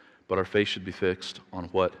 but our faith should be fixed on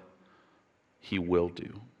what He will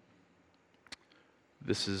do.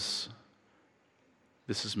 This is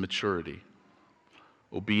maturity,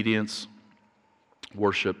 obedience,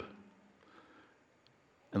 worship,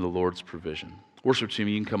 and the Lord's provision. Worship team,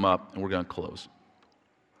 you can come up and we're going to close.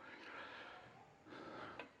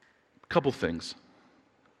 A couple things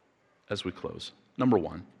as we close. Number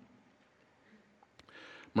one,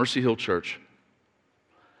 Mercy Hill Church,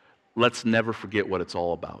 let's never forget what it's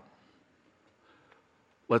all about.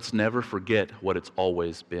 Let's never forget what it's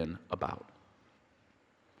always been about.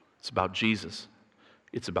 It's about Jesus.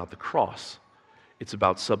 It's about the cross. It's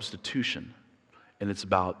about substitution. And it's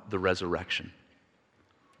about the resurrection,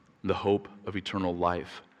 the hope of eternal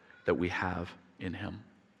life that we have in Him.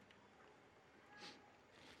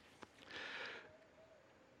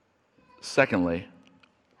 Secondly,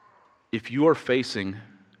 if you are facing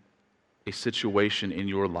a situation in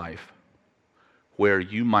your life where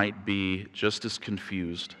you might be just as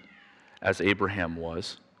confused as Abraham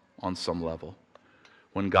was on some level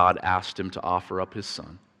when God asked him to offer up his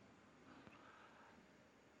son,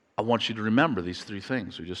 I want you to remember these three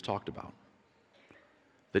things we just talked about.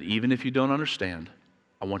 That even if you don't understand,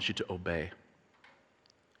 I want you to obey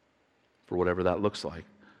for whatever that looks like.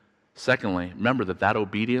 Secondly, remember that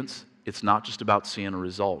obedience, it's not just about seeing a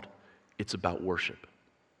result, it's about worship.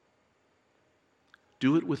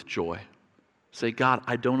 Do it with joy. Say, God,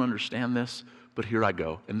 I don't understand this, but here I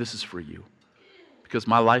go, and this is for You. Because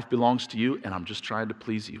my life belongs to You, and I'm just trying to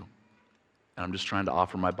please You. And I'm just trying to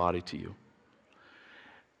offer my body to You.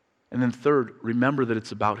 And then third, remember that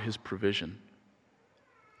it's about His provision.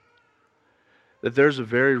 That there's a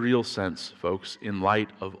very real sense, folks, in light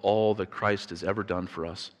of all that Christ has ever done for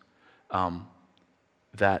us,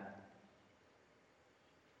 that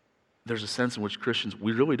there's a sense in which Christians,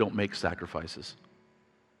 we really don't make sacrifices.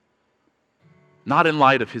 Not in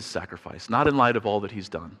light of His sacrifice, not in light of all that He's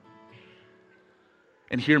done.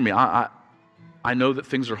 And hear me, I know that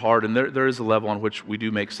things are hard, and there is a level on which we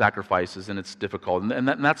do make sacrifices, and it's difficult, and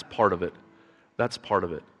that's part of it. That's part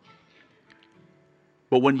of it.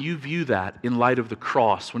 But when you view that in light of the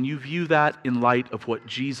cross, when you view that in light of what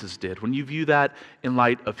Jesus did, when you view that in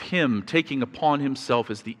light of Him taking upon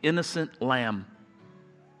Himself as the innocent lamb,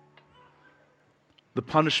 the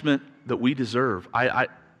punishment that we deserve,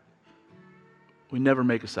 we never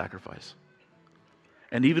make a sacrifice.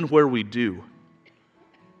 And even where we do,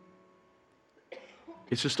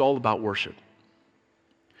 it's just all about worship.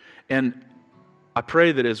 And I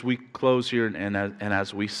pray that as we close here and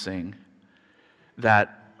as we sing,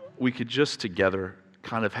 that we could just together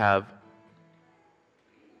kind of have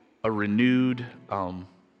a renewed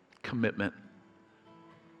commitment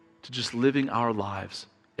to just living our lives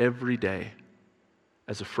every day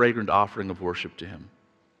as a fragrant offering of worship to Him.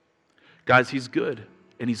 Guys, He's good,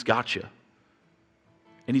 and He's got you,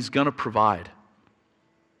 and He's going to provide.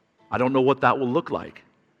 I don't know what that will look like.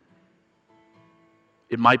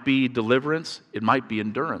 It might be deliverance, it might be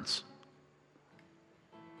endurance.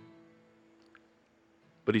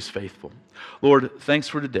 But He's faithful. Lord, thanks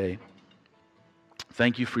for today.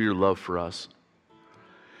 Thank You for Your love for us.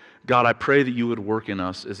 God, I pray that You would work in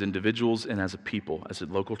us as individuals and as a people, as a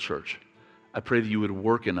local church. I pray that You would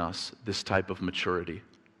work in us this type of maturity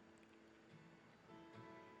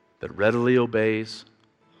that readily obeys,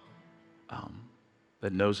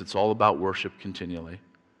 that knows it's all about worship continually,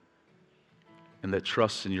 and that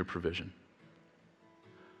trusts in Your provision.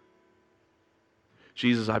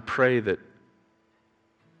 Jesus, I pray that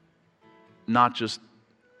not just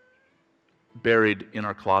buried in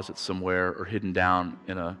our closet somewhere or hidden down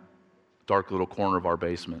in a dark little corner of our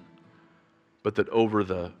basement, but that over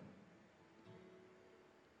the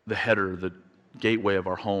header, the gateway of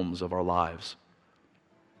our homes, of our lives,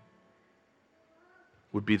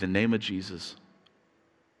 would be the name of Jesus,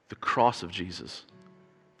 the cross of Jesus,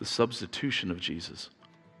 the substitution of Jesus,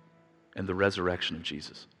 and the resurrection of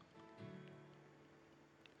Jesus.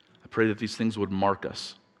 I pray that these things would mark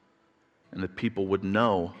us, and that people would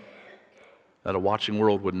know, that a watching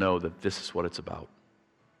world would know that this is what it's about.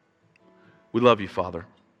 We love You, Father.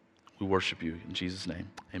 We worship You. In Jesus' name,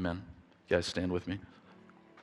 amen. You guys stand with me.